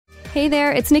Hey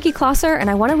there, it's Nikki Klosser, and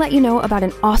I want to let you know about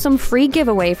an awesome free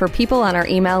giveaway for people on our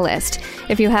email list.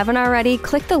 If you haven't already,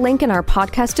 click the link in our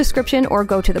podcast description or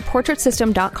go to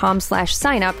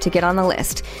theportraitsystem.com/sign-up to get on the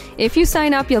list. If you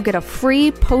sign up, you'll get a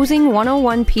free Posing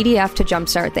 101 PDF to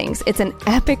jumpstart things. It's an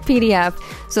epic PDF,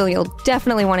 so you'll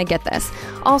definitely want to get this.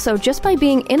 Also, just by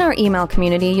being in our email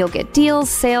community, you'll get deals,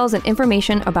 sales, and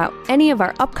information about any of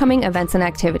our upcoming events and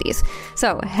activities.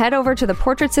 So head over to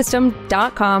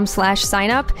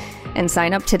theportraitsystem.com/sign-up and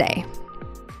sign up today.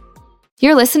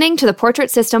 You're listening to the Portrait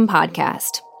System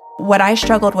podcast. What I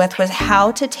struggled with was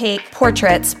how to take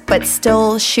portraits but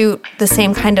still shoot the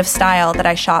same kind of style that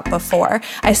I shot before.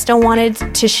 I still wanted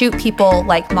to shoot people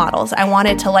like models. I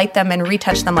wanted to light them and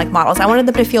retouch them like models. I wanted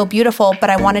them to feel beautiful, but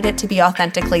I wanted it to be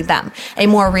authentically them, a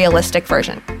more realistic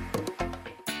version.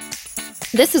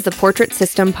 This is the Portrait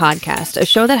System podcast, a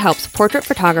show that helps portrait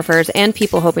photographers and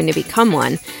people hoping to become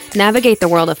one navigate the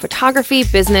world of photography,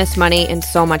 business, money, and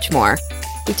so much more.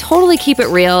 We totally keep it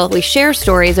real. We share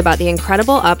stories about the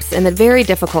incredible ups and the very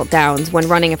difficult downs when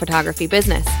running a photography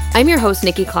business. I'm your host,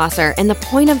 Nikki Klosser, and the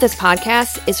point of this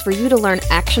podcast is for you to learn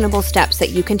actionable steps that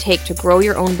you can take to grow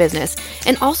your own business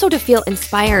and also to feel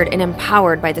inspired and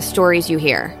empowered by the stories you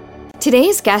hear.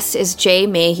 Today's guest is Jay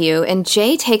Mayhew, and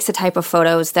Jay takes a type of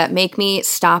photos that make me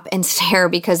stop and stare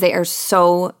because they are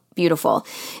so beautiful.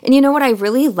 And you know what I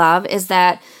really love is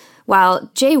that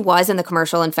while Jay was in the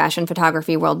commercial and fashion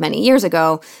photography world many years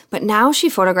ago, but now she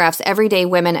photographs everyday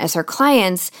women as her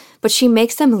clients, but she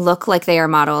makes them look like they are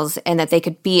models and that they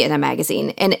could be in a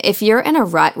magazine. And if you're in a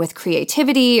rut with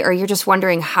creativity or you're just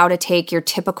wondering how to take your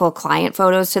typical client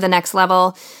photos to the next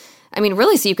level, I mean,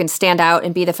 really, so you can stand out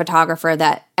and be the photographer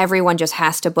that everyone just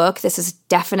has to book, this is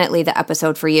definitely the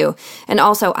episode for you. And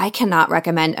also, I cannot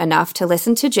recommend enough to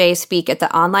listen to Jay speak at the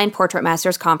Online Portrait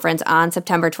Masters Conference on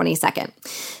September 22nd.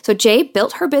 So Jay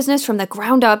built her business from the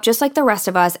ground up, just like the rest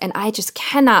of us, and I just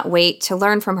cannot wait to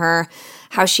learn from her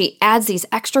how she adds these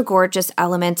extra gorgeous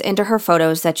elements into her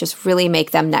photos that just really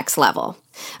make them next level.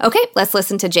 Okay, let's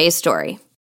listen to Jay's story.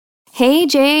 Hey,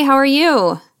 Jay, how are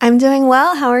you? I'm doing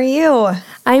well. How are you?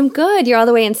 I'm good. You're all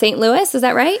the way in St. Louis, is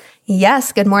that right?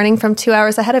 Yes. Good morning from 2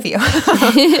 hours ahead of you.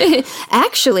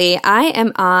 Actually, I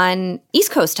am on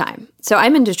East Coast time. So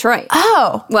I'm in Detroit.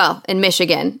 Oh. Well, in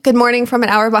Michigan. Good morning from an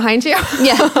hour behind you.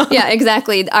 Yeah,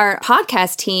 exactly. Our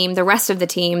podcast team, the rest of the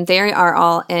team, they are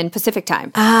all in Pacific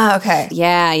time. Ah, okay.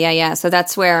 Yeah. So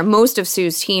that's where most of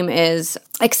Sue's team is,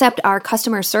 except our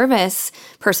customer service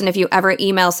person. If you ever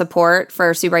email support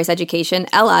for Sue Bryce Education,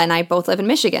 Ella and I both live in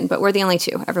Michigan, but we're the only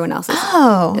two. Everyone else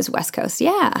is West Coast.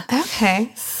 Yeah.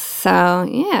 Okay. So,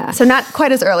 yeah. So not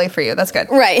quite as early for you. That's good.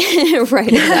 Right,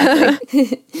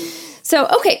 exactly. So,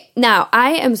 okay, now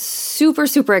I am super,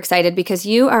 super excited because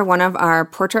you are one of our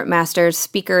Portrait Masters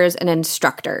speakers and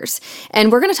instructors.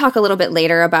 And we're going to talk a little bit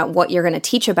later about what you're going to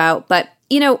teach about. But,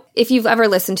 you know, if you've ever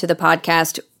listened to the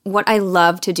podcast, what I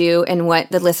love to do and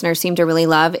what the listeners seem to really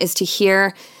love is to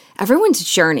hear everyone's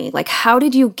journey. Like, how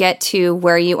did you get to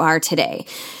where you are today?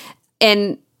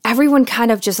 And everyone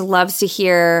kind of just loves to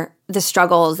hear the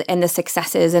struggles and the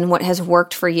successes and what has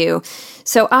worked for you.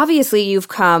 So obviously you've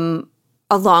come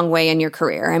a long way in your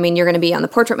career. I mean, you're going to be on the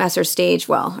Portrait Masters stage,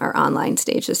 well, our online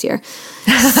stage this year.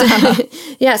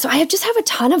 So I just have a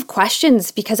ton of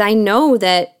questions because I know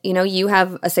that, you know, you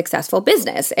have a successful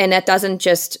business and that doesn't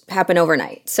just happen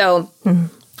overnight. So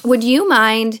would you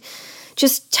mind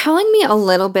just telling me a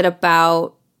little bit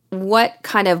about what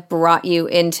kind of brought you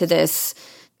into this,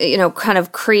 you know, kind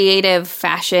of creative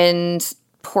fashion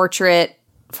portrait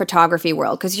photography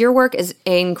world? Because your work is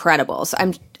incredible. So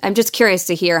I'm just curious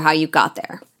to hear how you got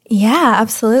there. Yeah,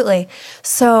 absolutely.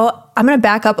 So I'm going to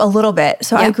back up a little bit.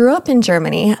 So I grew up in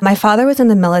Germany. My father was in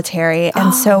the military.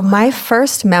 And so my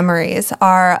first memories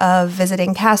are of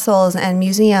visiting castles and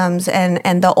museums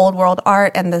and the old world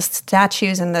art and the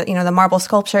statues and the marble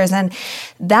sculptures. And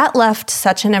that left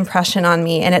such an impression on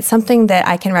me. And it's something that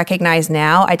I can recognize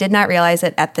now. I did not realize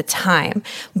it at the time,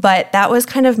 but that was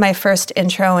kind of my first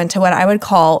intro into what I would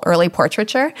call early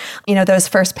portraiture. You know, those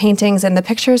first paintings and the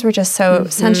pictures were just so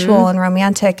sensual and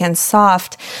romantic and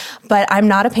soft. But I'm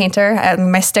not a painter.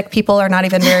 My stick people are not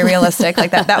even very realistic.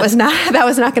 Like that was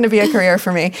not going to be a career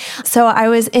for me. So I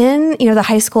was in, the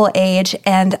high school age,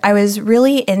 and I was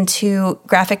really into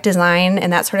graphic design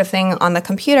and that sort of thing on the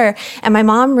computer. And my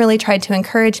mom really tried to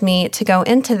encourage me to go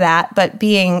into that. But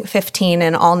being 15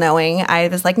 and all-knowing, I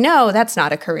was like, no, that's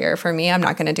not a career for me. I'm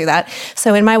not going to do that.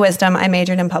 So in my wisdom, I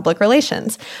majored in public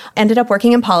relations. Ended up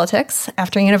working in politics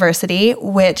after university,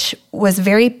 which was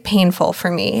very painful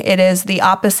for me. It is the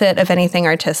opposite of anything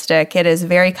artistic. unrealistic. It is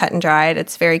very cut and dried.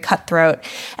 It's very cutthroat.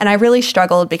 And I really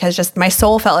struggled because just my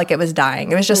soul felt like it was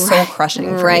dying. It was just soul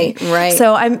crushing for me. Right.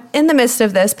 So I'm in the midst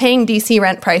of this, paying DC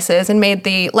rent prices, and made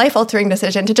the life-altering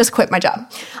decision to just quit my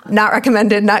job. Not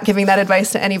recommended, not giving that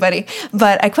advice to anybody,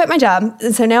 but I quit my job.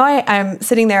 And so now I'm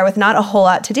sitting there with not a whole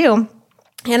lot to do.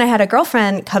 And I had a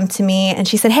girlfriend come to me and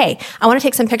she said, hey, I want to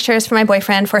take some pictures for my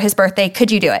boyfriend for his birthday. Could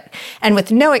you do it? And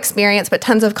with no experience, but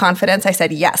tons of confidence, I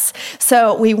said yes.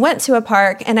 So we went to a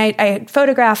park and I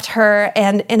photographed her.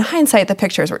 And in hindsight, the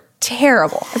pictures were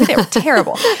terrible. I think they were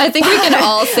terrible. I think we can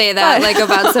all say that, like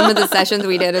about some of the sessions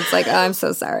we did. It's like, oh, I'm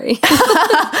so sorry.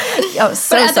 Oh,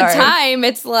 so but at sorry. the time,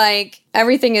 it's like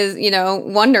everything is,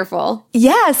 wonderful.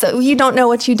 Yeah, so you don't know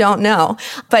what you don't know.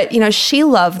 But, she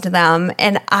loved them.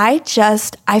 And I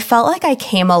felt like I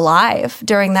came alive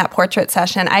during that portrait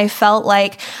session. I felt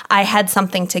like I had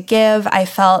something to give. I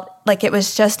felt like it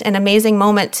was just an amazing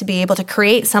moment to be able to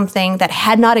create something that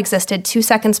had not existed 2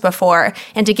 seconds before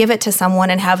and to give it to someone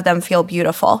and have them feel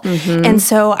beautiful. Mm-hmm. And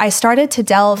so I started to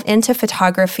delve into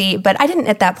photography, but I didn't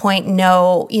at that point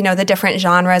know, the different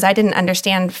genres. I didn't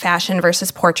understand fashion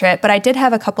versus portrait, but I did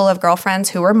have a couple of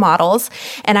girlfriends who were models,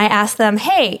 and I asked them,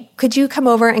 hey, could you come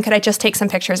over and could I just take some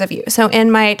pictures of you? So in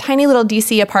my tiny little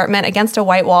DC apartment against a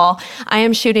white wall, I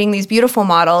am shooting these beautiful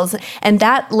models, and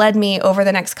that led me over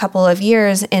the next couple of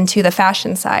years into the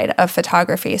fashion side of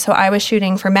photography. So I was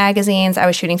shooting for magazines, I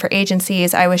was shooting for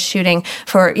agencies, I was shooting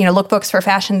for, lookbooks for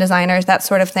fashion designers, that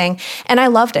sort of thing. And I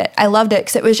loved it. I loved it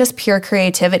because it was just pure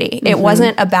creativity. Mm-hmm. It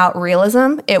wasn't about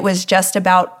realism. It was just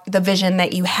about the vision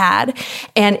that you had.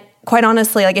 And quite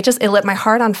honestly, it lit my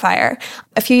heart on fire.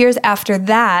 A few years after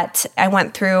that, I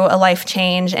went through a life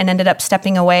change and ended up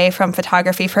stepping away from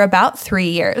photography for about 3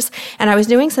 years. And I was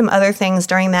doing some other things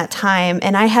during that time.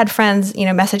 And I had friends,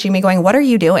 messaging me going, what are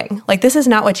you doing? This is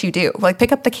not what you do.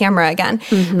 Pick up the camera again.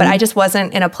 Mm-hmm. But I just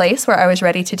wasn't in a place where I was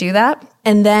ready to do that.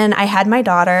 And then I had my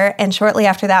daughter, and shortly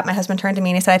after that, my husband turned to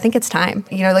me and he said, I think it's time.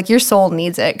 Your soul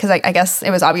needs it. Because I guess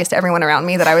it was obvious to everyone around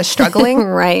me that I was struggling.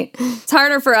 Right. It's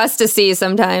harder for us to see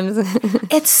sometimes.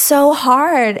 It's so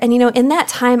hard. And, in that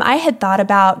time, I had thought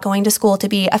about going to school to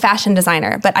be a fashion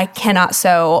designer, but I cannot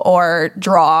sew or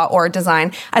draw or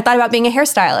design. I thought about being a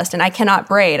hairstylist, and I cannot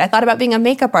braid. I thought about being a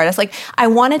makeup artist. I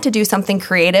wanted to do something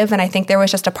creative, and I think there was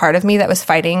just a part of me that was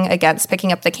fighting against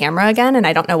picking up the camera again, and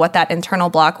I don't know what that internal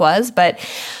block was, but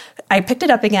I picked it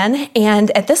up again,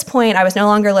 and at this point, I was no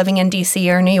longer living in DC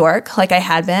or New York like I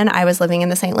had been. I was living in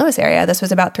the St. Louis area. This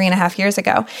was about 3.5 years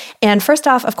ago. And first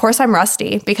off, of course, I'm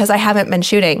rusty because I haven't been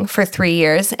shooting for 3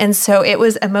 years. And so it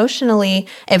was emotionally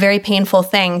a very painful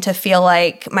thing to feel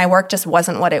like my work just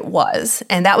wasn't what it was.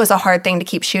 And that was a hard thing to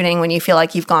keep shooting when you feel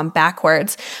like you've gone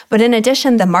backwards. But in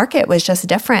addition, the market was just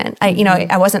different.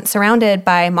 I wasn't surrounded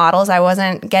by models. I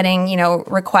wasn't getting,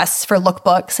 requests for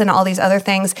lookbooks and all these other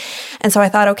things. And so I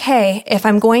thought, okay, if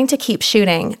I'm going to keep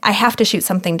shooting, I have to shoot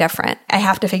something different. I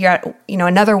have to figure out,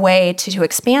 another way to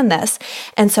expand this.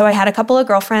 And so I had a couple of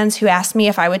girlfriends who asked me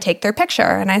if I would take their picture.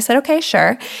 And I said, okay,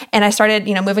 sure. And I started,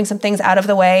 moving some things out of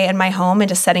the way in my home and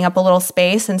just setting up a little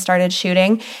space and started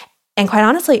shooting. And quite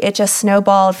honestly, it just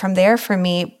snowballed from there for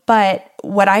me. But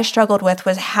what I struggled with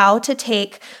was how to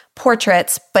take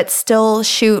portraits, but still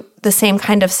shoot the same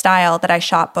kind of style that I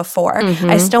shot before. Mm-hmm.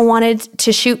 I still wanted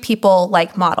to shoot people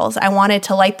like models. I wanted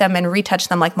to light them and retouch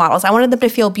them like models. I wanted them to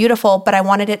feel beautiful, but I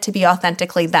wanted it to be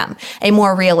authentically them, a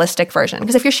more realistic version.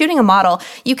 Because if you're shooting a model,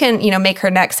 you can, make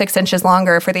her neck 6 inches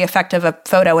longer for the effect of a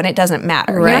photo, and it doesn't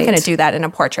matter. Right. You're not going to do that in a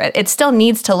portrait. It still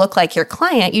needs to look like your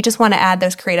client. You just want to add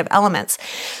those creative elements.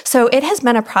 So it has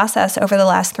been a process over the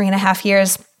last 3.5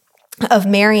 years of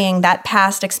marrying that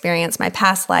past experience, my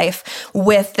past life,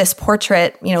 with this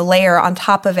portrait, layer on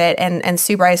top of it. And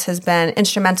Sue Bryce has been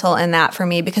instrumental in that for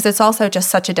me because it's also just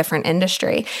such a different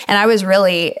industry. And I was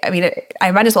really,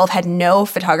 I might as well have had no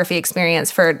photography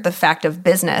experience for the fact of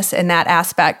business in that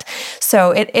aspect.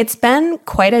 So it's been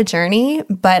quite a journey,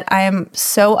 but I am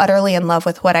so utterly in love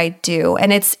with what I do.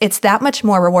 And it's that much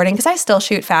more rewarding because I still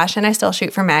shoot fashion. I still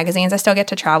shoot for magazines. I still get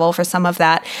to travel for some of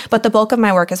that. But the bulk of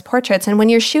my work is portraits. And when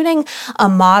you're shooting a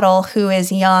model who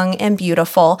is young and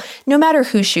beautiful, no matter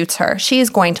who shoots her, she is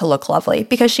going to look lovely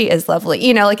because she is lovely.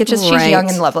 It's just, she's young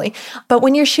and lovely. But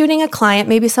when you're shooting a client,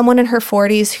 maybe someone in her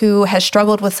 40s who has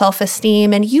struggled with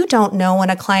self-esteem, and you don't know when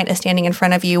a client is standing in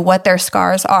front of you what their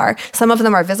scars are. Some of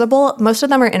them are visible. Most of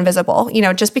them are invisible.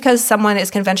 Just because someone is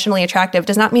conventionally attractive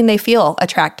does not mean they feel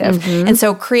attractive. Mm-hmm. And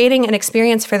so creating an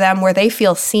experience for them where they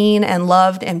feel seen and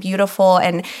loved and beautiful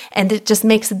and it just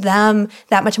makes them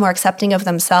that much more accepting of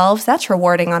themselves, that's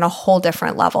rewarding on a whole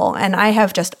different level. And I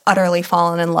have just utterly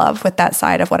fallen in love with that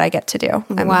side of what I get to do.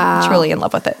 I'm truly in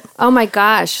love with it. Oh my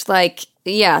gosh.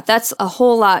 Yeah, that's a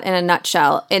whole lot in a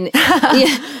nutshell. And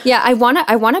I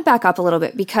want to back up a little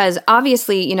bit because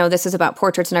obviously, you know, this is about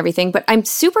portraits and everything, but I'm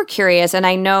super curious, and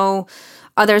I know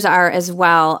others are as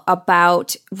well,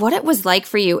 about what it was like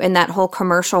for you in that whole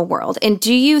commercial world. And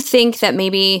do you think that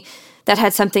maybe that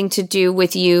had something to do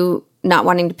with you not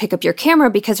wanting to pick up your camera?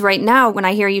 Because right now, when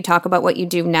I hear you talk about what you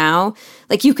do now,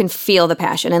 like, you can feel the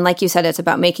passion. And like you said, it's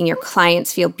about making your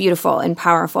clients feel beautiful and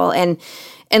powerful. And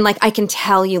like, I can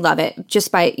tell you love it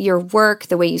just by your work,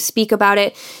 the way you speak about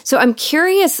it. So I'm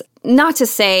curious, not to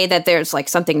say that there's like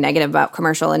something negative about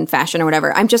commercial and fashion or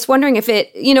whatever. I'm just wondering if it,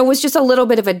 you know, was just a little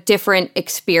bit of a different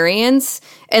experience,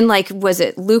 and like, was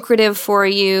it lucrative for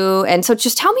you? And so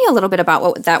just tell me a little bit about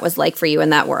what that was like for you in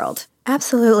that world.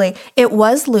 Absolutely. It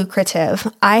was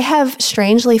lucrative. I have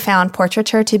strangely found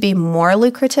portraiture to be more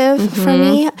lucrative for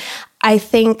me. I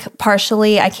think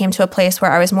partially I came to a place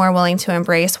where I was more willing to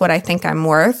embrace what I think I'm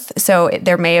worth. So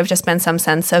there may have just been some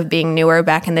sense of being newer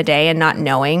back in the day and not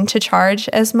knowing to charge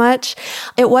as much.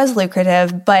 It was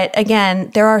lucrative, but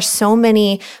again, there are so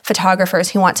many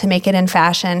photographers who want to make it in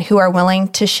fashion, who are willing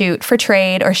to shoot for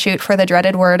trade or shoot for the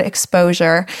dreaded word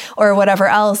exposure or whatever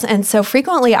else. And so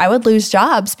frequently I would lose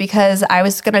jobs because I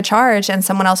was going to charge and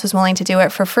someone else was willing to do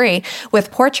it for free.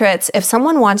 With portraits, if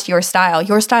someone wants your style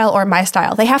or my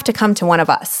style, they have to come to one of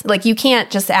us. Like, you can't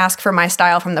just ask for my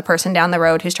style from the person down the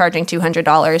road who's charging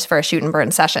 $200 for a shoot and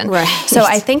burn session. Right. So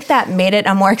I think that made it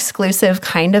a more exclusive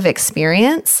kind of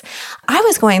experience. I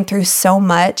was going through so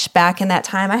much back in that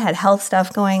time. I had health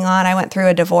stuff going on. I went through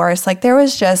a divorce. Like, there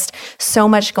was just so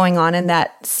much going on in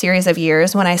that series of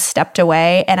years when I stepped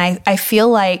away. And I feel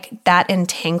like that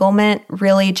entanglement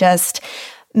really just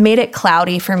made it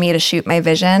cloudy for me to shoot my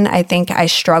vision. I think I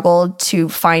struggled to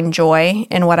find joy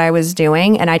in what I was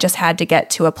doing, and I just had to get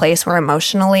to a place where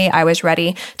emotionally I was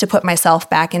ready to put myself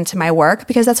back into my work,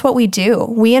 because that's what we do.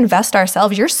 We invest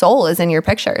ourselves. Your soul is in your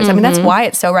pictures. I mean, that's why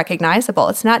it's so recognizable.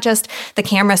 It's not just the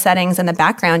camera settings and the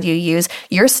background you use.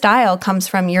 Your style comes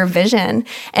from your vision,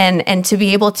 and to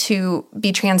be able to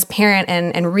be transparent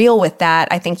and real with that,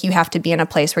 I think you have to be in a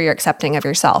place where you're accepting of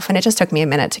yourself. And it just took me a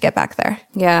minute to get back there.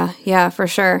 Yeah, for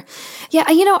sure. Yeah,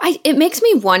 you know, it makes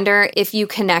me wonder if you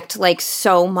connect like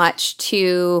so much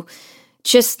to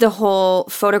just the whole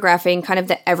photographing kind of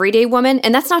the everyday woman.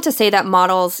 And that's not to say that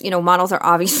models are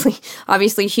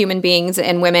obviously human beings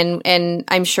and women, and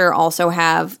I'm sure also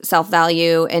have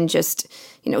self-value and just,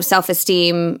 you know,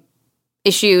 self-esteem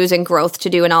issues and growth to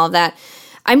do and all of that.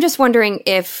 I'm just wondering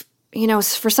if, you know,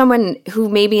 for someone who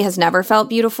maybe has never felt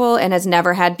beautiful and has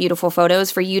never had beautiful photos,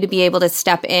 for you to be able to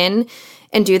step in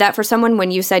and do that for someone when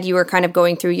you said you were kind of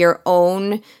going through your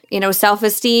own, you know,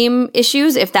 self-esteem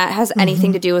issues, if that has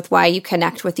anything to do with why you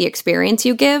connect with the experience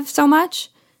you give so much?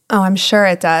 Oh, I'm sure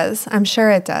it does.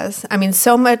 I mean,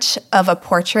 so much of a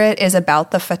portrait is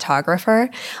about the photographer.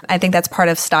 I think that's part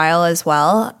of style as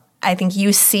well. I think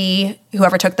you see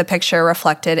whoever took the picture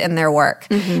reflected in their work.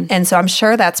 And so I'm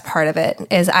sure that's part of it,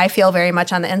 is I feel very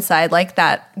much on the inside like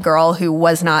that girl who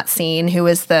was not seen, who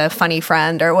was the funny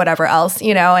friend or whatever else,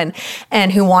 you know,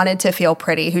 and who wanted to feel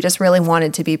pretty, who just really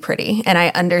wanted to be pretty. And I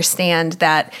understand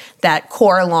that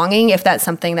core longing, if that's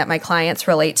something that my clients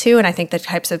relate to. And I think the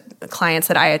types of clients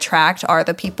that I attract are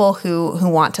the people who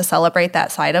want to celebrate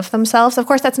that side of themselves. Of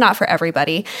course, that's not for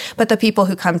everybody, but the people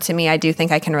who come to me, I do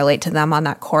think I can relate to them on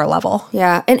that core level.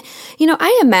 Yeah. And, you know,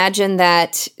 I imagine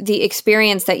that the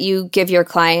experience that you give your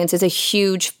clients is a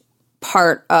huge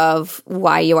part of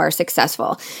why you are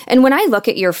successful. And when I look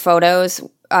at your photos,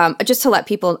 just to let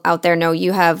people out there know,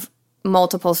 you have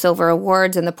multiple silver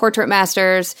awards in the Portrait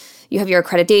Masters. You have your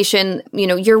accreditation. You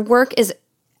know, your work is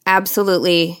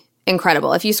absolutely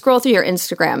incredible. If you scroll through your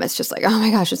Instagram, it's just like, oh my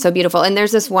gosh, it's so beautiful. And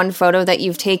there's this one photo that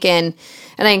you've taken,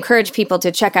 and I encourage people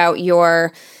to check out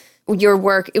your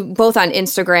work both on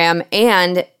Instagram,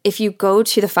 and if you go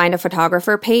to the Find a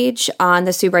Photographer page on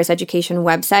the Sue Bryce Education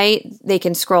website, they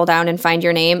can scroll down and find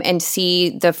your name and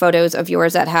see the photos of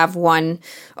yours that have won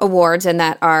awards and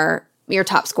that are your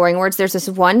top scoring awards. There's this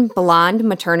one blonde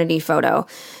maternity photo.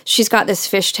 She's got this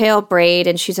fishtail braid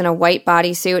and she's in a white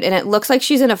bodysuit, and it looks like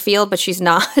she's in a field, but she's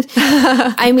not.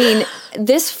 I mean,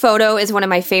 this photo is one of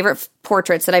my favorite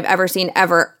portraits that I've ever seen,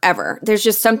 ever. There's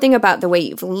just something about the way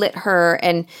you've lit her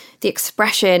and the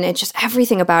expression, and just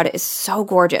everything about it is so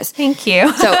gorgeous. Thank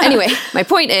you. So anyway, my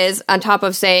point is, on top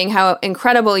of saying how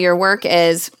incredible your work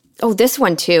is, this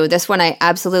one too. This one I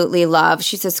absolutely love.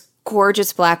 She's this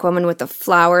gorgeous Black woman with the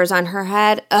flowers on her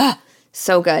head.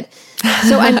 So good.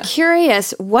 So I'm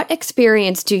curious, what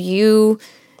experience do you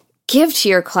give to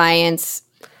your clients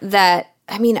that,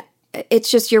 I mean,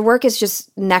 it's just, your work is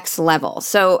just next level.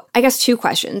 So I guess 2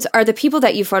 questions. Are the people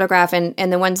that you photograph and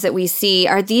the ones that we see,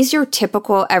 are these your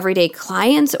typical everyday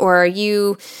clients, or are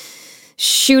you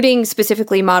shooting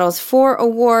specifically models for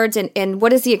awards? And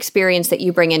what is the experience that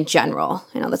you bring in general?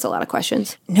 I know that's a lot of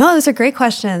questions. No, those are great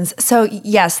questions. So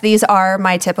yes, these are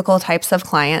my typical types of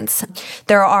clients.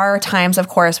 There are times, of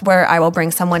course, where I will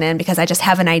bring someone in because I just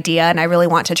have an idea and I really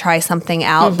want to try something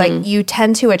out, but you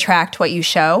tend to attract what you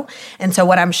show. And so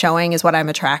what I'm showing is what I'm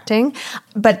attracting.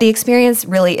 But the experience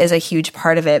really is a huge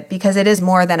part of it because it is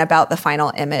more than about the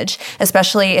final image,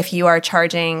 especially if you are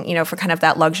charging, for kind of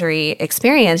that luxury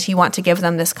experience. You want to give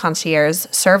them this concierge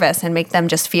service and make them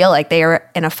just feel like they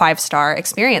are in a 5-star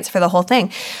experience for the whole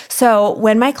thing. So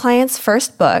when my clients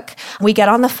first book, we get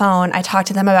on the phone, I talk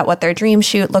to them about what their dream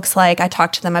shoot looks like. I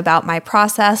talk to them about my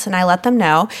process, and I let them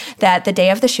know that the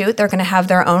day of the shoot, they're going to have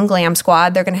their own glam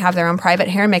squad. They're going to have their own private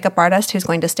hair and makeup artist who's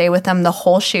going to stay with them the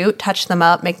whole shoot, touch them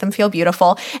up, make them feel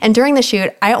beautiful. And during the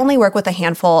shoot, I only work with a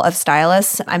handful of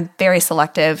stylists. I'm very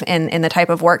selective in the type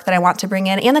of work that I want to bring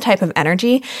in and the type of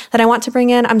energy that I want to bring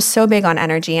in. I'm so big on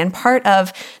energy. And part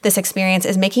of this experience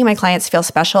is making my clients feel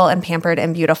special and pampered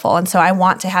and beautiful. And so I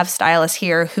want to have stylists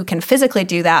here who can physically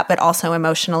do that, but also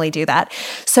emotionally do that.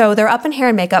 So they're up in hair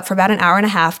and makeup for about an hour and a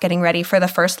half, getting ready for the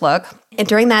first look. And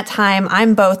during that time,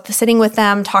 I'm both sitting with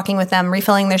them, talking with them,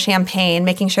 refilling their champagne,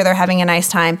 making sure they're having a nice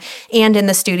time, and in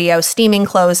the studio, steaming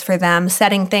clothes for them,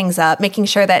 setting things up, making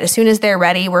sure that as soon as they're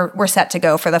ready, we're set to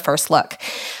go for the first look.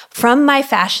 From my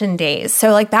fashion days,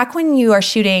 so like back when you are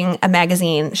shooting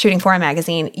for a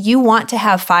magazine, you want to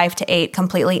have 5 to 8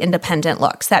 completely independent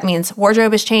looks. That means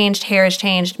wardrobe is changed, hair is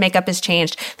changed, makeup is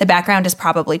changed, the background is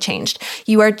probably changed.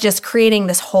 You are just creating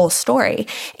this whole story.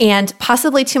 And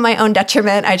possibly to my own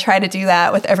detriment, I try to do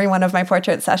that with every one of my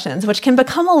portrait sessions, which can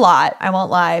become a lot, I won't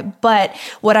lie. But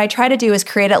what I try to do is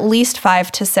create at least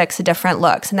 5 to 6 different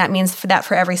looks. And that means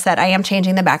for every set, I am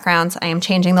changing the backgrounds, I am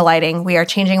changing the lighting, we are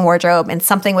changing wardrobe, and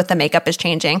something with the makeup is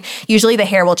changing. Usually the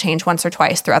hair will change once or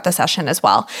twice throughout the session as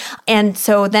well. And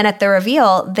so then at the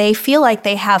reveal, they feel like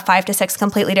they have 5 to 6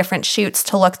 completely different shoots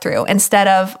to look through. Instead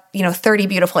of 30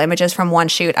 beautiful images from one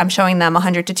shoot, I'm showing them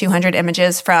 100 to 200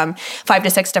 images from 5 to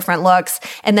 6 different looks.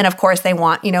 And then of course they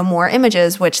want, more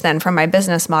images, which then from my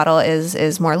business model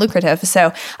is more lucrative.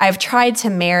 So I've tried to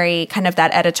marry kind of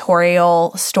that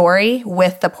editorial story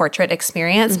with the portrait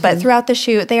experience. But throughout the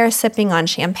shoot, they are sipping on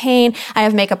champagne. I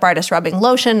have makeup artists rubbing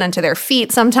lotion onto their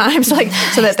feet sometimes, so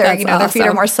that their their feet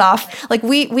are more soft. Like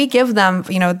we give them,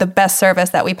 the best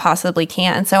service that we possibly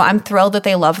can. So I'm thrilled that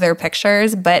they love their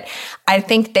pictures, but I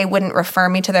think they wouldn't refer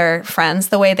me to their friends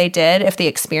the way they did if the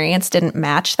experience didn't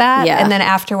match that. Yeah. And then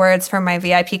afterwards, for my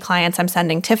VIP clients, I'm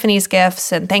sending Tiffany's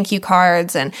gifts and thank you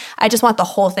cards, and I just want the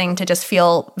whole thing to just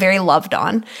feel very loved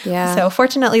on. Yeah. So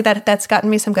fortunately, that's gotten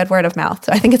me some good word of mouth.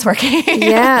 So I think it's working.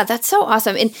 Yeah, that's so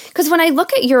awesome. And because when I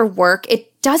look at your work,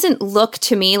 it doesn't look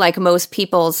to me like most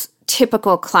people's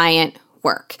typical client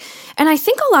work. And I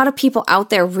think a lot of people out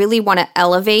there really want to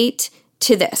elevate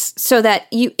to this so that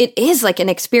it is like an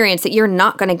experience that you're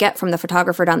not going to get from the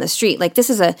photographer down the street. Like this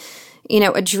is a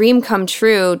dream come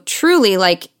true, truly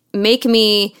like make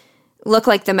me look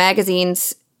like the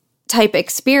magazine's type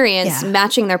experience,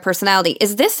 matching their personality.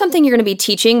 Is this something you're going to be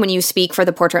teaching when you speak for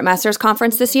the Portrait Masters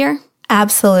Conference this year?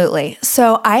 Absolutely.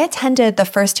 So I attended the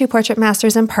first 2 Portrait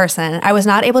Masters in person. I was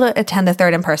not able to attend the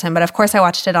third in person, but of course I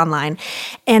watched it online.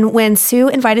 And when Sue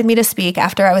invited me to speak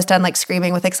after I was done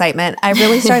screaming with excitement, I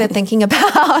really started thinking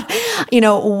about,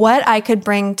 what I could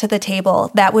bring to the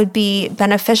table that would be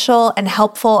beneficial and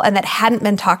helpful and that hadn't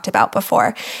been talked about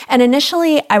before. And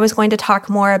initially I was going to talk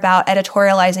more about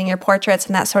editorializing your portraits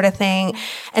and that sort of thing.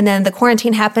 And then the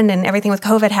quarantine happened and everything with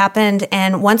COVID happened.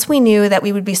 And once we knew that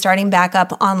we would be starting back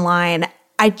up online,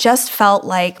 I just felt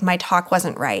like my talk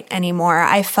wasn't right anymore.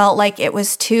 I felt like it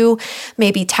was too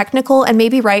maybe technical and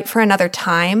maybe right for another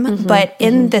time. But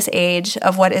in this age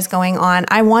of what is going on,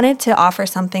 I wanted to offer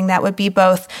something that would be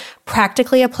both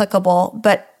practically applicable,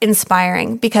 but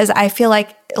inspiring, because I feel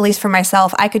like, at least for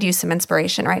myself, I could use some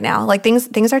inspiration right now. Like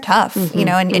things are tough, and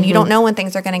you don't know when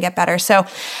things are going to get better. So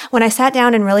when I sat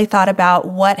down and really thought about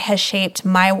what has shaped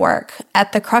my work,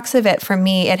 at the crux of it for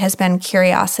me, it has been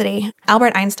curiosity.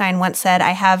 Albert Einstein once said,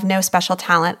 "I have no special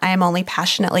talent. I am only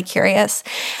passionately curious."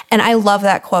 And I love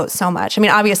that quote so much. I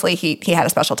mean, obviously he had a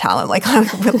special talent, like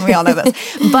we all know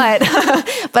this, but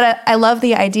I love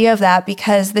the idea of that,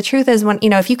 because the truth is, when,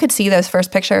 if you could see those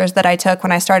first pictures that I took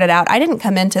when I started out, I didn't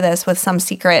come into this with some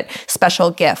secret special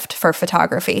gift for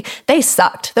photography. They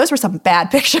sucked. Those were some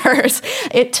bad pictures.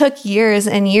 It took years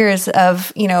and years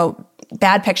of,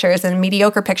 bad pictures and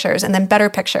mediocre pictures and then better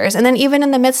pictures. And then even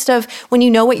in the midst of when you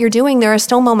know what you're doing, there are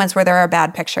still moments where there are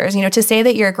bad pictures. To say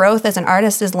that your growth as an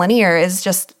artist is linear is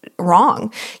just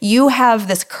wrong. You have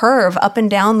this curve up and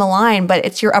down the line, but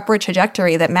it's your upward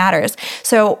trajectory that matters.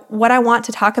 So what I want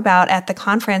to talk about at the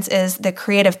conference is the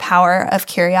creative power of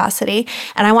curiosity.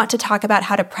 And I want to talk about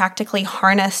how to practically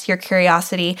harness your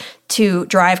curiosity to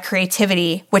drive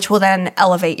creativity, which will then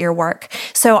elevate your work.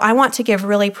 So I want to give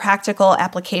really practical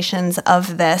applications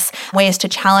of this, ways to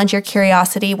challenge your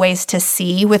curiosity, ways to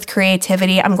see with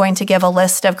creativity. I'm going to give a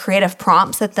list of creative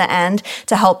prompts at the end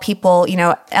to help people,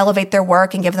 elevate their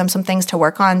work and give them some things to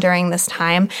work on during this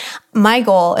time. My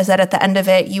goal is that at the end of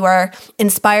it, you are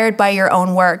inspired by your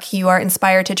own work, you are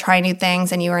inspired to try new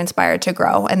things, and you are inspired to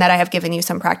grow, and that I have given you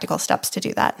some practical steps to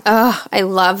do that. Oh, I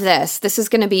love this. This is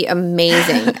going to be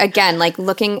amazing. Again, like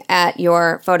looking at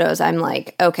your photos, I'm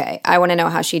like, okay, I want to know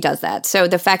how she does that. So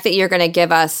the fact that you're going to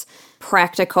give us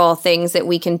practical things that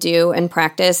we can do and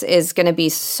practice is going to be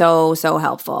so, so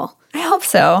helpful. I hope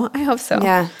so.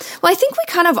 Yeah. Well, I think we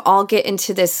kind of all get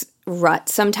into this rut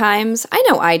sometimes. I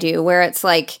know I do, where it's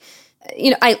like,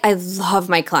 I love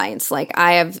my clients. Like,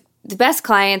 I have the best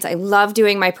clients. I love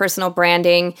doing my personal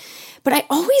branding, but I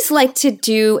always like to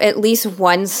do at least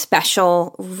one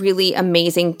special, really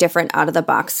amazing, different out of the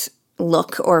box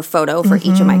look or photo for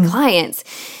each of my clients.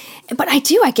 But I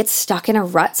get stuck in a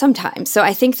rut sometimes. So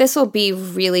I think this will be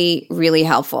really, really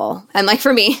helpful. And like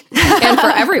for me and for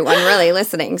everyone really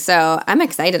listening. So I'm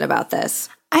excited about this.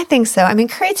 I think so. I mean,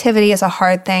 creativity is a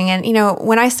hard thing. And,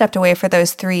 when I stepped away for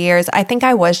those 3 years, I think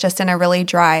I was just in a really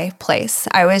dry place.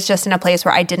 I was just in a place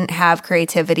where I didn't have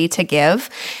creativity to give,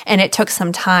 and it took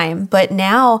some time. But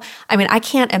now, I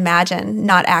can't imagine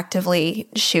not actively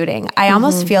shooting. I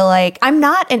almost feel like I'm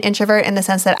not an introvert in the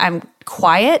sense that I'm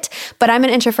quiet, but I'm an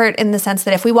introvert in the sense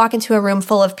that if we walk into a room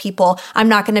full of people, I'm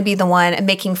not going to be the one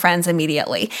making friends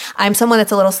immediately. I'm someone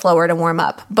that's a little slower to warm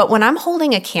up. But when I'm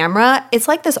holding a camera, it's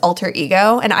like this alter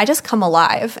ego, and I just come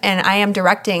alive, and I am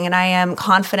directing, and I am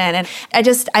confident,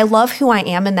 and I love who I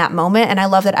am in that moment, and I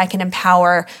love that I can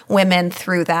empower women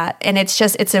through that. And it's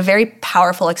a very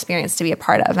powerful experience to be a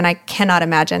part of, and I cannot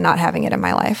imagine not having it in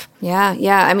my life. Yeah.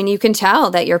 You can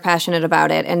tell that you're passionate about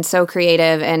it and so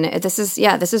creative, and this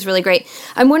is really great.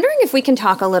 I'm wondering if we can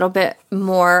talk a little bit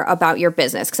more about your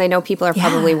business, because I know people are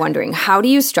probably wondering, how do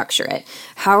you structure it?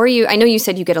 I know you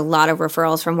said you get a lot of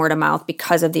referrals from word of mouth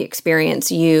because of the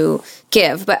experience you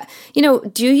give, but,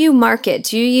 do you market?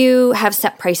 Do you have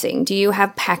set pricing? Do you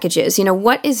have packages?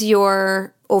 What is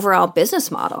your overall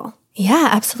business model? Yeah,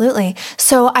 absolutely.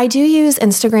 So I do use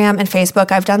Instagram and Facebook.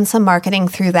 I've done some marketing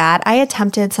through that. I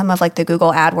attempted some of like the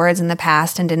Google AdWords in the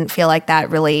past and didn't feel like that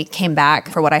really came back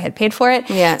for what I had paid for it.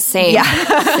 Yeah, same. Yeah.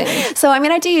 Same. So,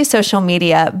 I do use social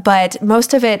media, but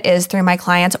most of it is through my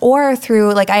clients or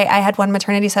through, like I had one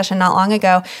maternity session not long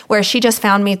ago where she just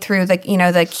found me through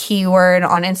the keyword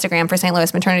on Instagram for St.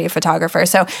 Louis maternity photographer.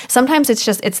 So sometimes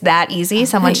it's that easy.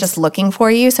 Someone's just looking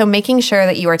for you. So making sure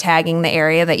that you are tagging the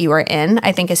area that you are in,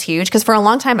 I think is huge. Because for a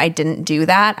long time, I didn't do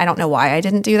that. I don't know why I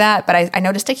didn't do that, but I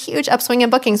noticed a huge upswing in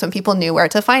bookings when people knew where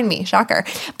to find me. Shocker.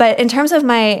 But in terms of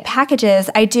my packages,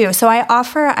 I do. So I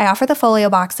offer the folio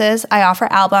boxes, I offer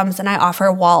albums, and I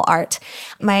offer wall art.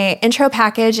 My intro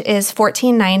package is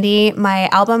 $14.90. My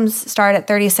albums start at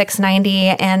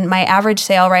 $36.90, and my average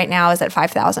sale right now is at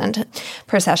 $5,000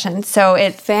 per session. So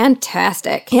it's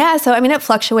fantastic. Yeah. So it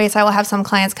fluctuates. I will have some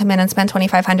clients come in and spend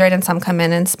 $2,500, and some come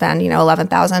in and spend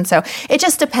 $11,000. So it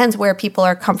just depends where people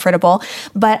are comfortable.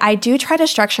 But I do try to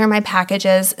structure my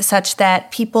packages such that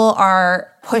people are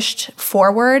pushed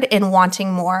forward in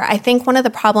wanting more. I think one of the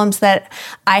problems that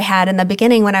I had in the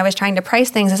beginning when I was trying to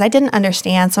price things is I didn't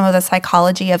understand some of the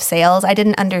psychology of sales. I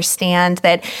didn't understand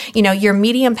that, your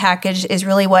medium package is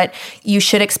really what you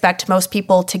should expect most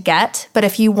people to get. But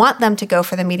if you want them to go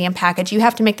for the medium package, you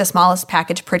have to make the smallest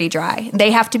package pretty dry. They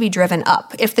have to be driven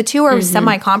up. If the two are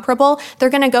semi-comparable,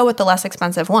 they're going to go with the less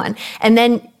expensive one. And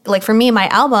then like for me, my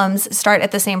albums start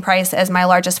at the same price as my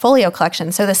largest folio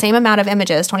collection. So the same amount of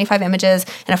images, 25 images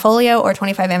in a folio or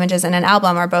 25 images in an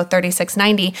album are both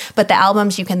 $36.90. But the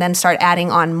albums, you can then start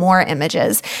adding on more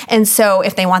images. And so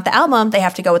if they want the album, they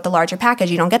have to go with the larger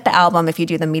package. You don't get the album if you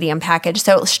do the medium package.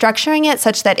 So structuring it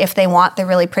such that if they want the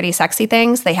really pretty, sexy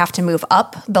things, they have to move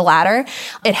up the ladder.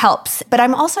 It helps. But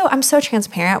I'm so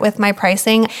transparent with my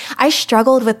pricing. I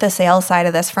struggled with the sales side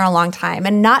of this for a long time.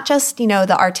 And not just,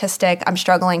 the artistic, I'm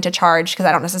struggling to charge because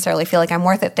I don't necessarily feel like I'm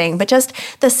worth it thing, but just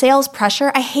the sales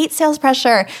pressure. I hate sales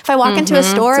pressure. If I walk into a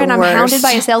store and I'm hounded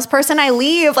by a salesperson, I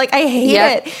leave. Like, I hate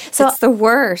it. So it's the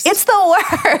worst. It's the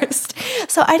worst.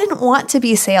 So I didn't want to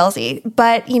be salesy,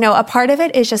 but a part of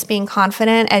it is just being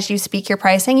confident as you speak your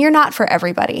pricing. You're not for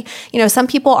everybody. Some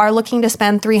people are looking to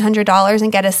spend $300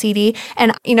 and get a CD,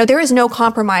 and there is no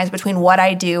compromise between what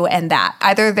I do and that.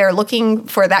 Either they're looking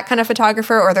for that kind of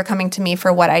photographer or they're coming to me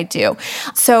for what I do.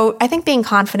 So I think being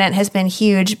confident has been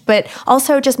huge, but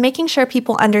also just making sure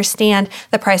people understand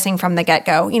the pricing from the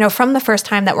get-go. From the first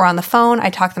time that we're on the phone, I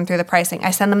talk them through the pricing.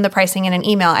 I send them the pricing in an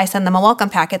email. I send them a welcome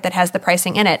packet that has the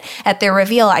pricing in it. At their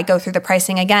reveal, I go through the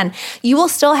pricing again. You will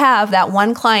still have that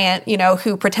one client,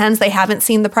 who pretends they haven't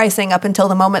seen the pricing up until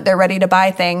the moment they're ready to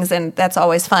buy things, and that's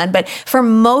always fun. But for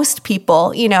most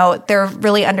people, they're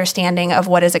really understanding of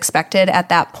what is expected at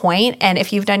that point. And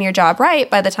if you've done your job right,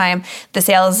 by the time the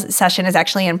sales session is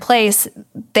actually in place,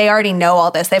 they already know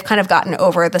all this. They've kind of gotten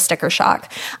over the sticker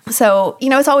shock. So,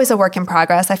 it's always a work in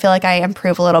progress. I feel like I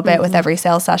improve a little bit with every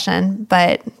sales session,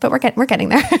 but we're getting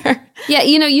there. Yeah,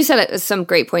 you said some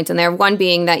great points in there. One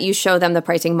being that you show them the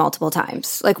pricing multiple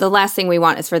times. Like, the last thing we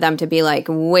want is for them to be like,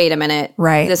 wait a minute,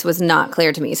 right, this was not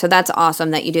clear to me. So that's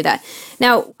awesome that you do that.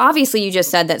 Now, obviously, you just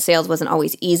said that sales wasn't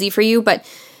always easy for you, but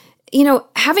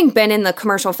having been in the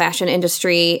commercial fashion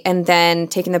industry and then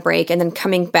taking the break and then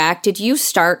coming back, did you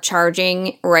start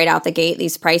charging right out the gate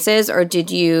these prices, or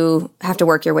did you have to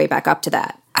work your way back up to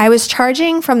that? I was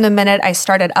charging from the minute I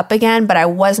started up again, but I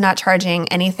was not charging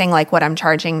anything like what I'm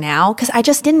charging now because I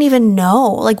just didn't even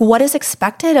know what is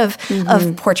expected of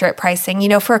portrait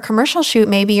pricing. For a commercial shoot,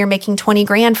 maybe you're making 20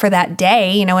 grand for that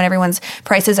day, when everyone's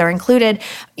prices are included.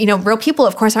 Real people,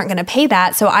 of course, aren't going to pay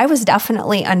that. So I was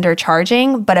definitely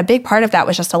undercharging, but a big part of that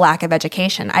was just a lack of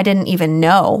education. I didn't even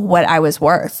know what I was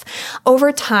worth.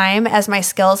 Over time, as my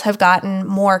skills have gotten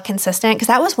more consistent, because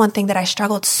that was one thing that I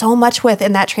struggled so much with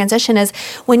in that transition is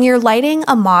when you're lighting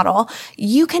a model,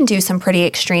 you can do some pretty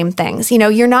extreme things.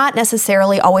 You're not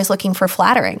necessarily always looking for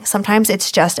flattering. Sometimes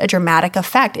it's just a dramatic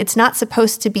effect. It's not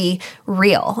supposed to be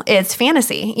real. It's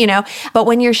fantasy, But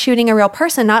when you're shooting a real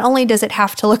person, not only does it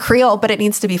have to look real, but it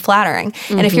needs to be flattering.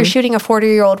 And if you're shooting a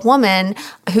 40-year-old woman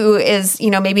who is,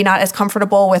 maybe not as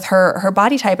comfortable with her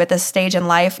body type at this stage in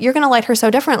life, you're going to light her so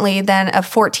differently than a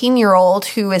 14-year-old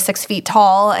who is 6 feet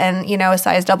tall and, a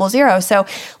size 00. So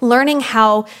learning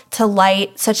how to light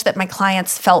such that my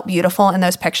clients felt beautiful in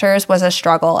those pictures was a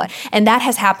struggle. And that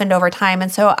has happened over time. And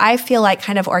so I feel like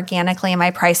kind of organically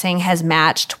my pricing has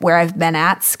matched where I've been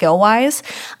at skill-wise.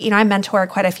 I mentor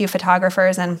quite a few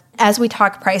photographers, and as we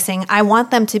talk pricing, I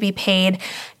want them to be paid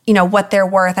what they're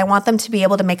worth. I want them to be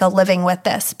able to make a living with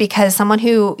this, because someone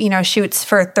who, shoots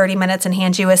for 30 minutes and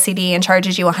hands you a CD and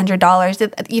charges you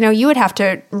 $100, you would have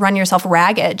to run yourself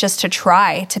ragged just to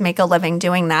try to make a living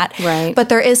doing that. Right. But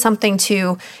there is something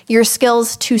to your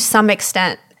skills to some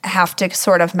extent have to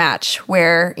sort of match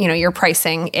where, your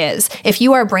pricing is. If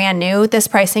you are brand new, this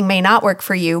pricing may not work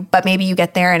for you, but maybe you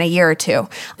get there in a year or two.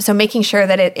 So making sure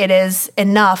that it is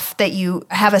enough that you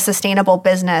have a sustainable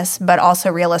business, but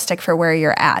also realistic for where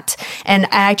you're at. And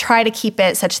I try to keep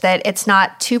it such that it's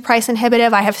not too price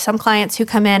inhibitive. I have some clients who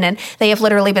come in and they have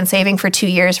literally been saving for 2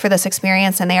 years for this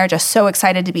experience, and they are just so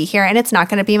excited to be here. And it's not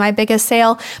going to be my biggest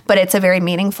sale, but it's a very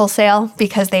meaningful sale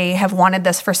because they have wanted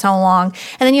this for so long.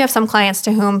 And then you have some clients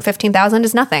to whom $15,000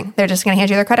 is nothing. They're just going to hand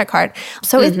you their credit card.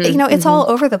 So it's all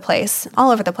over the place,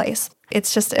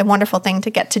 It's just a wonderful thing to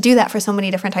get to do that for so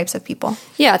many different types of people.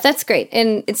 Yeah, that's great.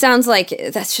 And it sounds like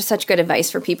that's just such good advice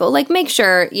for people. Like, make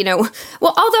sure,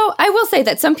 although I will say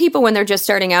that some people, when they're just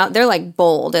starting out, they're like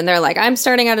bold and they're like, I'm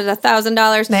starting out at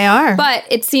 $1,000. They are. But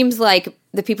it seems like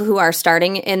the people who are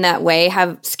starting in that way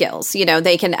have skills.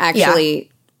 They can actually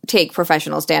take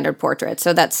professional standard portraits.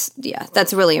 So that's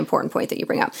a really important point that you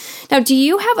bring up. Now, do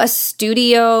you have a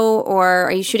studio, or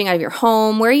are you shooting out of your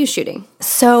home? Where are you shooting?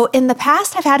 So in the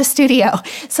past, I've had a studio.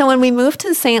 So when we moved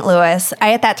to St. Louis,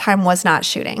 I at that time was not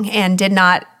shooting and did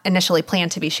not initially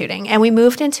planned to be shooting. And we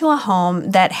moved into a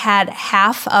home that had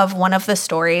half of one of the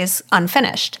stories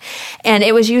unfinished. And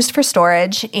it was used for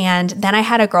storage. And then I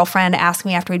had a girlfriend ask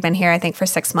me after we'd been here, I think for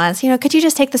 6 months, could you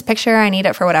just take this picture? I need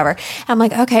it for whatever. And I'm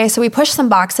like, okay. So we pushed some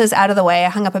boxes out of the way. I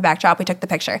hung up a backdrop. We took the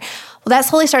picture. Well, that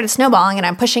slowly started snowballing, and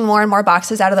I'm pushing more and more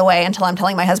boxes out of the way until I'm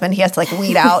telling my husband he has to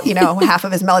weed out, half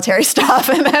of his military stuff.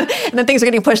 And then things are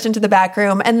getting pushed into the back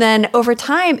room. And then over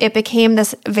time, it became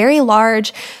this very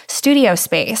large studio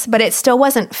space. space, but it still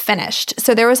wasn't finished.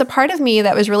 So there was a part of me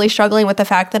that was really struggling with the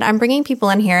fact that I'm bringing people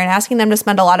in here and asking them to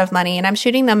spend a lot of money, and I'm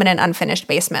shooting them in an unfinished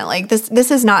basement. Like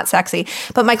this is not sexy.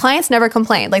 But my clients never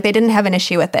complained. Like they didn't have an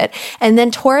issue with it. And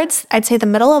then towards, I'd say the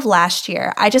middle of last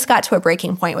year, I just got to a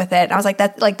breaking point with it. And I was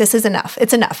like, this is enough.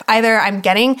 It's enough. Either I'm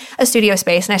getting a studio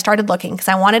space, and I started looking because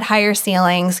I wanted higher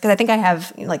ceilings, because I think I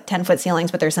have like 10-foot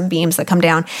ceilings, but there's some beams that come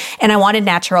down, and I wanted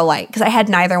natural light because I had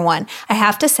neither one. I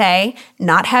have to say,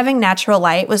 not having natural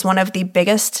light was one of the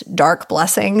biggest dark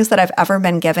blessings that I've ever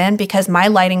been given, because my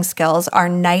lighting skills are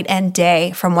night and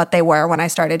day from what they were when I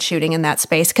started shooting in that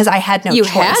space, because I had no choice.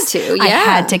 You had to, yeah. I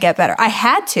had to get better. I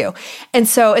had to. And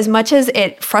so as much as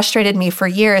it frustrated me for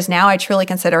years, now I truly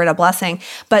consider it a blessing.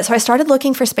 But so I started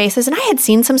looking for spaces, and I had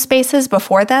seen some spaces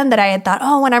before then that I had thought,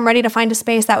 oh, when I'm ready to find a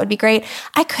space, that would be great.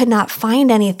 I could not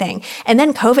find anything. And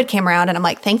then COVID came around, and I'm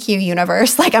like, thank you,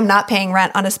 universe. Like, I'm not paying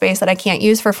rent on a space that I can't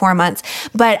use for 4 months.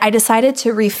 But I decided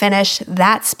to refinish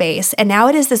that space. And now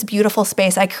it is this beautiful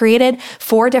space. I created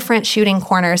 4 different shooting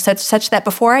corners such that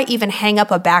before I even hang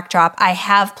up a backdrop, I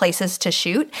have places to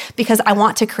shoot, because I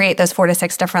want to create those 4 to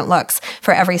 6 different looks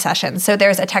for every session. So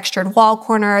there's a textured wall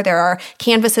corner. There are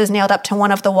canvases nailed up to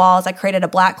one of the walls. I created a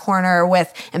black corner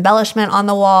with embellishment on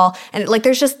the wall. And like,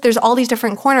 there's all these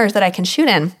different corners that I can shoot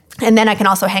in. And then I can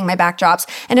also hang my backdrops,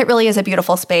 and it really is a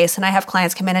beautiful space. And I have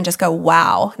clients come in and just go,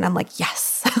 wow. And I'm like,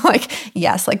 yes,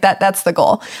 like that's the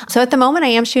goal. So at the moment I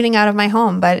am shooting out of my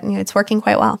home, but it's working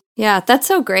quite well. Yeah, that's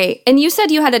so great. And you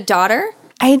said you had a daughter?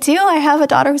 I do. I have a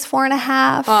daughter who's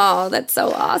 4.5. Oh, that's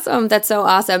so awesome. That's so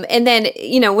awesome. And then,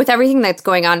 with everything that's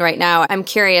going on right now, I'm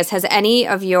curious, has any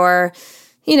of your,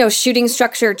 shooting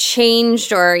structure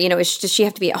changed, or, does she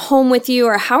have to be at home with you,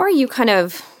 or how are you kind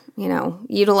of,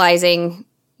 utilizing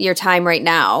your time right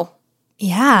now?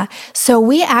 Yeah. So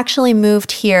we actually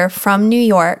moved here from New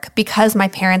York because my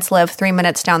parents live 3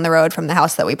 minutes down the road from the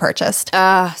house that we purchased.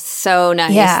 So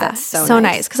nice. Yeah, that's so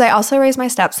nice. Because I also raised my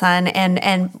stepson,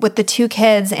 and with the 2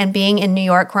 kids and being in New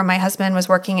York where my husband was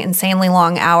working insanely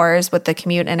long hours with the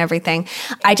commute and everything,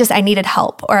 I needed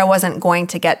help, or I wasn't going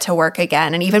to get to work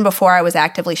again. And even before I was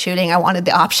actively shooting, I wanted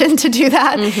the option to do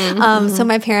that. So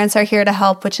my parents are here to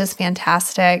help, which is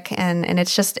fantastic. And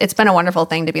it's been a wonderful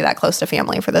thing to be that close to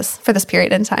family for this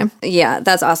period in time. Yeah,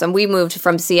 that's awesome. We moved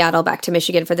from Seattle back to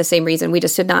Michigan for the same reason. We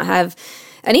just did not have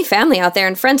any family out there,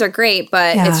 and friends are great,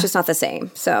 but it's just not the same.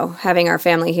 So having our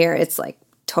family here, it's like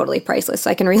totally priceless.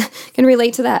 I can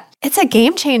relate to that. It's a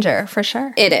game changer for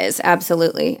sure. It is.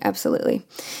 Absolutely. Absolutely.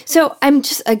 So I'm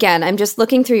just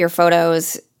looking through your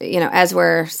photos, as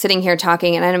we're sitting here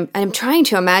talking, and I'm trying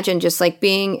to imagine just like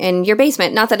being in your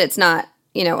basement. Not that it's not,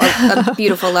 a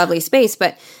beautiful, lovely space,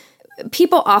 but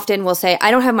people often will say, I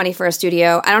don't have money for a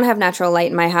studio. I don't have natural light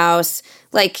in my house.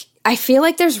 Like, I feel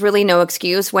like there's really no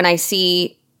excuse when I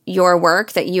see your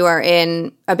work that you are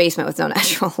in a basement with no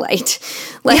natural light.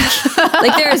 Like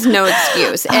there is no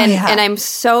excuse. And I'm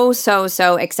so, so,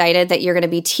 so excited that you're going to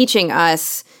be teaching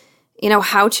us,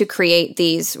 how to create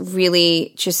these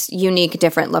really just unique,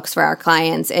 different looks for our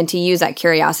clients, and to use that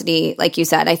curiosity. Like you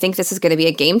said, I think this is going to be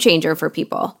a game changer for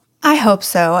people. I hope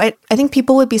so. I think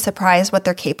people would be surprised what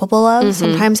they're capable of.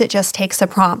 Sometimes it just takes a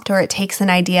prompt, or it takes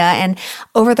an idea. And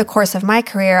over the course of my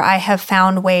career, I have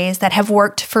found ways that have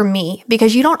worked for me,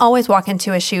 because you don't always walk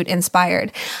into a shoot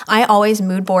inspired. I always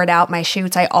mood board out my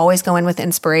shoots. I always go in with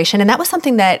inspiration. And that was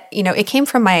something that, it came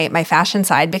from my fashion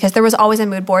side, because there was always a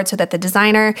mood board so that the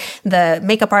designer, the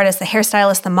makeup artist, the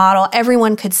hairstylist, the model,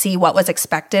 everyone could see what was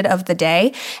expected of the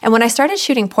day. And when I started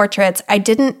shooting portraits, I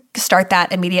didn't start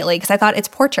that immediately, because I thought, it's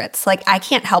portraits. Like, I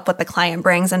can't help what the client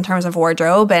brings in terms of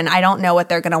wardrobe, and I don't know what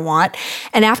they're going to want.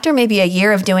 And after maybe a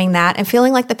year of doing that and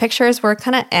feeling like the pictures were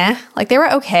kind of like they were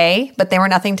okay, but they were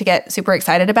nothing to get super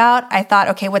excited about, I thought,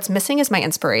 okay, what's missing is my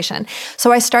inspiration.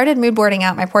 So I started mood boarding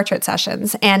out my portrait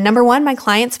sessions. And number one, my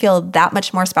clients feel that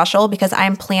much more special because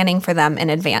I'm planning for them in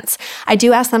advance. I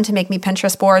do ask them to make me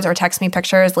Pinterest boards or text me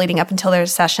pictures leading up until their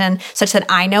session, such that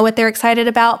I know what they're excited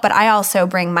about, but I also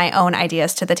bring my own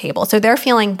ideas to the table. So they're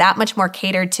feeling that much more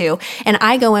catered to. And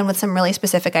I go in with some really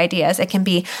specific ideas. It can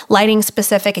be lighting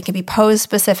specific, it can be pose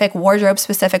specific, wardrobe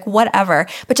specific, whatever.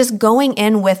 But just going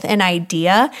in with an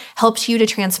idea helps you to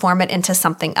transform it into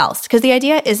something else. Because the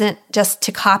idea isn't just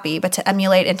to copy, but to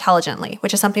emulate intelligently,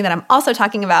 which is something that I'm also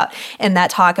talking about in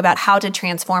that talk about how to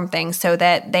transform things so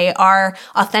that they are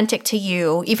authentic to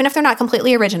you, even if they're not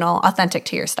completely original, authentic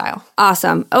to your style.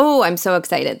 Awesome. Oh, I'm so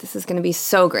excited. This is going to be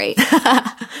so great.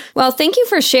 Well, thank you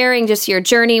for sharing just your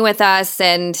journey with us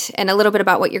and a little bit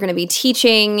about what you're going to be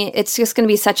teaching. It's just going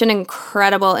to be such an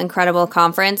incredible, incredible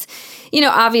conference.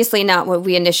 Obviously not what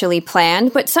we initially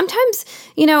planned, but sometimes,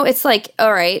 it's like,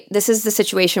 all right, this is the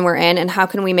situation we're in and how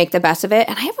can we make the best of it?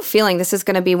 And I have a feeling this is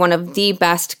going to be one of the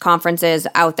best conferences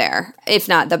out there, if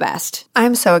not the best.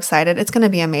 I'm so excited. It's going to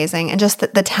be amazing. And just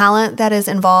the talent that is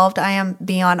involved, I am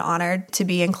beyond honored to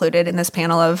be included in this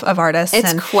panel of artists.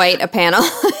 It's quite a panel.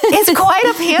 It's quite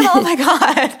a panel. Oh my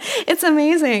God. It's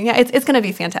amazing. Yeah, it's going to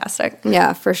be fantastic.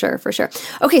 Yeah, for sure, for sure.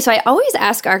 Okay, so I always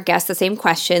ask our guests the same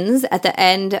questions at the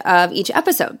end of each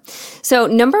episode. So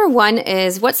number one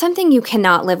is, what's something you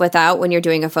cannot live without when you're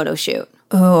doing a photo shoot?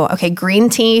 Oh, okay. Green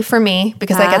tea for me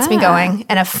because that gets me going,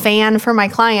 and a fan for my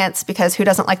clients because who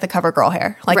doesn't like the cover girl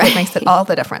hair? It makes it all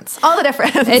the difference. All the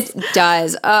difference. It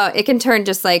does. It can turn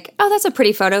just like, oh, that's a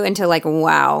pretty photo into like,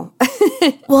 wow.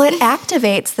 Well, it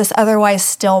activates this otherwise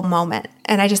still moment.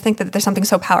 And I just think that there's something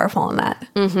so powerful in that.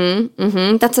 Mm-hmm.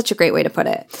 Mm-hmm. That's such a great way to put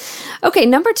it. Okay,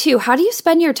 number two, how do you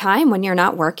spend your time when you're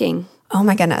not working? Oh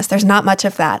my goodness, there's not much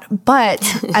of that. But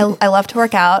I love to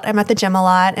work out. I'm at the gym a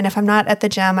lot. And if I'm not at the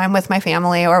gym, I'm with my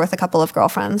family or with a couple of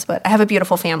girlfriends. But I have a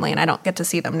beautiful family and I don't get to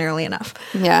see them nearly enough.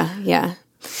 Yeah, yeah.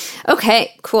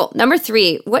 Okay, cool. Number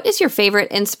three, what is your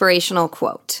favorite inspirational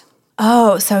quote?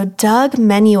 Oh, so Doug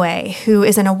Menuet, who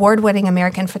is an award-winning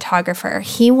American photographer,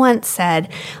 he once said,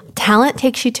 "Talent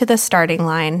takes you to the starting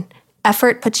line,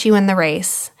 effort puts you in the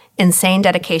race, insane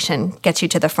dedication gets you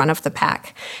to the front of the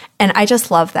pack." And I just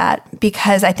love that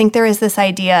because I think there is this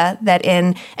idea that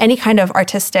in any kind of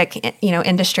artistic,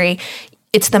 industry,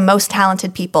 it's the most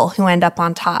talented people who end up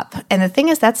on top. And the thing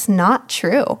is, that's not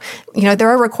true. There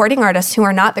are recording artists who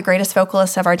are not the greatest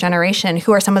vocalists of our generation,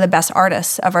 who are some of the best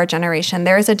artists of our generation.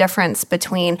 There is a difference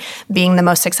between being the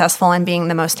most successful and being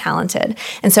the most talented.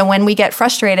 And so when we get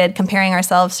frustrated comparing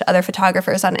ourselves to other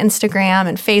photographers on Instagram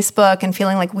and Facebook and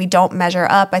feeling like we don't measure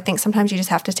up, I think sometimes you just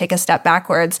have to take a step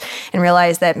backwards and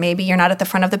realize that maybe you're not at the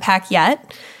front of the pack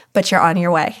yet, but you're on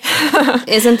your way.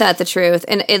 Isn't that the truth?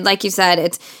 And like you said,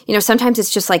 it's, sometimes it's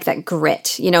just like that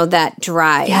grit, that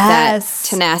drive, that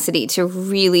tenacity to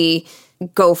really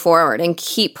go forward and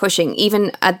keep pushing,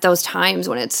 even at those times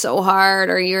when it's so hard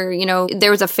or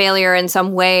there was a failure in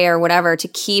some way or whatever, to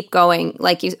keep going.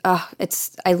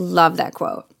 I love that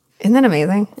quote. Isn't that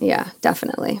amazing? Yeah,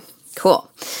 definitely. Cool.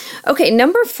 Okay,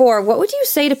 number four, what would you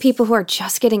say to people who are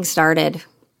just getting started?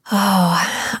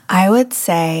 Oh, I would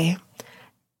say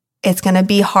it's going to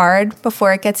be hard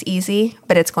before it gets easy,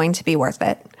 but it's going to be worth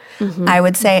it. Mm-hmm. I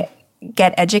would say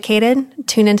get educated,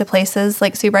 tune into places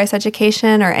like Sue Bryce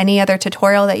Education or any other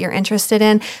tutorial that you're interested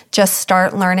in. Just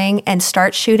start learning and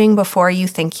start shooting before you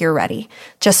think you're ready.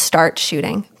 Just start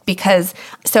shooting.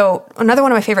 So another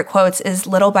one of my favorite quotes is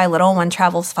 "little by little one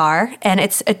travels far," and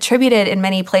it's attributed in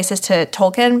many places to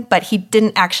Tolkien, but he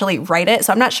didn't actually write it,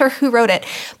 so I'm not sure who wrote it,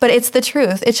 but it's the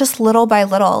truth. It's just little by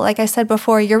little. Like I said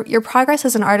before, your progress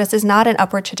as an artist is not an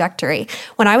upward trajectory.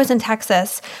 When I was in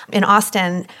Texas, in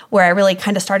Austin, where I really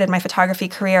kind of started my photography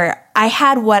career, I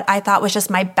had what I thought was just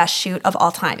my best shoot of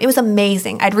all time. It was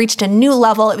amazing. I'd reached a new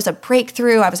level. It was a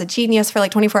breakthrough. I was a genius for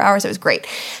like 24 hours. It was great.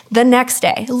 The next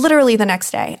day, literally the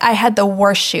next day, I had the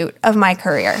worst shoot of my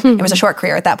career. It was a short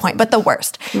career at that point, but the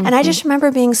worst. Mm-hmm. And I just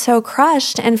remember being so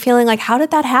crushed and feeling like, how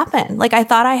did that happen? Like I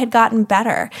thought I had gotten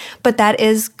better, but that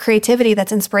is creativity.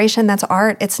 That's inspiration. That's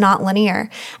art. It's not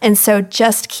linear. And so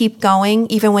just keep going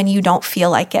even when you don't feel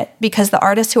like it, because the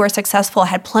artists who are successful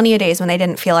had plenty of days when they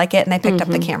didn't feel like it and they picked up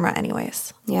the camera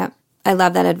anyways. Yeah. I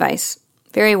love that advice.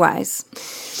 Very wise.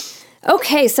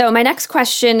 Okay, so my next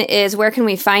question is, where can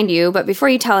we find you? But before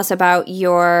you tell us about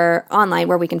your online,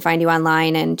 where we can find you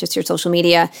online and just your social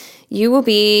media, you will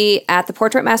be at the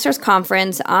Portrait Masters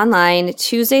Conference online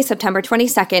Tuesday, September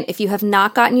 22nd. If you have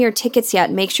not gotten your tickets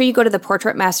yet, make sure you go to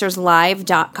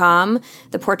theportraitmasterslive.com,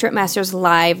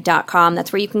 theportraitmasterslive.com.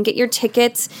 That's where you can get your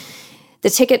tickets. The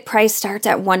ticket price starts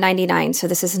at $199, so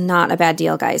this is not a bad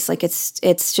deal, guys. Like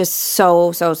it's just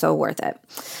so worth it.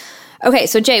 Okay,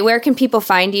 so Jay, where can people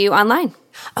find you online?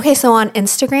 Okay, so on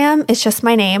Instagram, it's just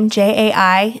my name,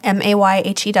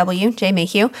 JaiMayhew, Jay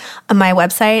Mayhew. My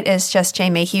website is just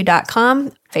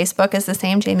jmayhew.com. Facebook is the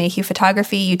same, Jay Mayhew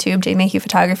Photography. YouTube, Jay Mayhew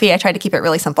Photography. I tried to keep it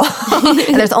really simple.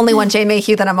 And there's only one Jay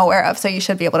Mayhew that I'm aware of, so you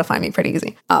should be able to find me pretty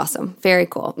easy. Awesome. Very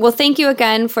cool. Well, thank you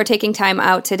again for taking time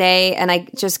out today, and I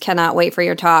just cannot wait for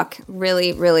your talk.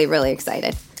 Really, really, really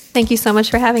excited. Thank you so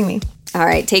much for having me. All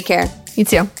right, take care. You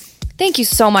too. Thank you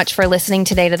so much for listening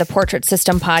today to the Portrait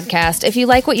System podcast. If you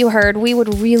like what you heard, we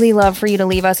would really love for you to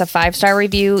leave us a 5-star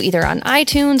review either on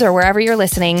iTunes or wherever you're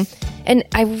listening. And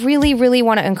I really, really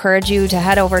want to encourage you to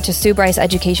head over to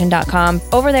SueBryceEducation.com.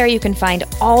 Over there, you can find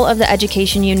all of the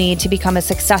education you need to become a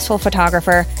successful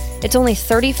photographer. It's only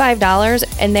 $35,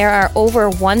 and there are over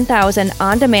 1,000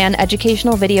 on-demand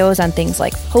educational videos on things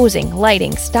like posing,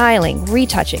 lighting, styling,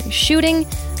 retouching, shooting,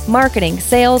 marketing,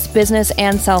 sales, business,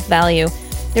 and self-value.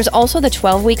 There's also the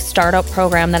 12-week startup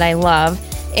program that I love.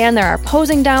 And there are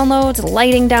posing downloads,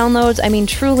 lighting downloads. I mean,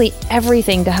 truly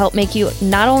everything to help make you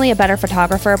not only a better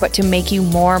photographer, but to make you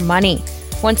more money.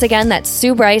 Once again, that's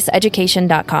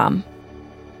SueBryceEducation.com.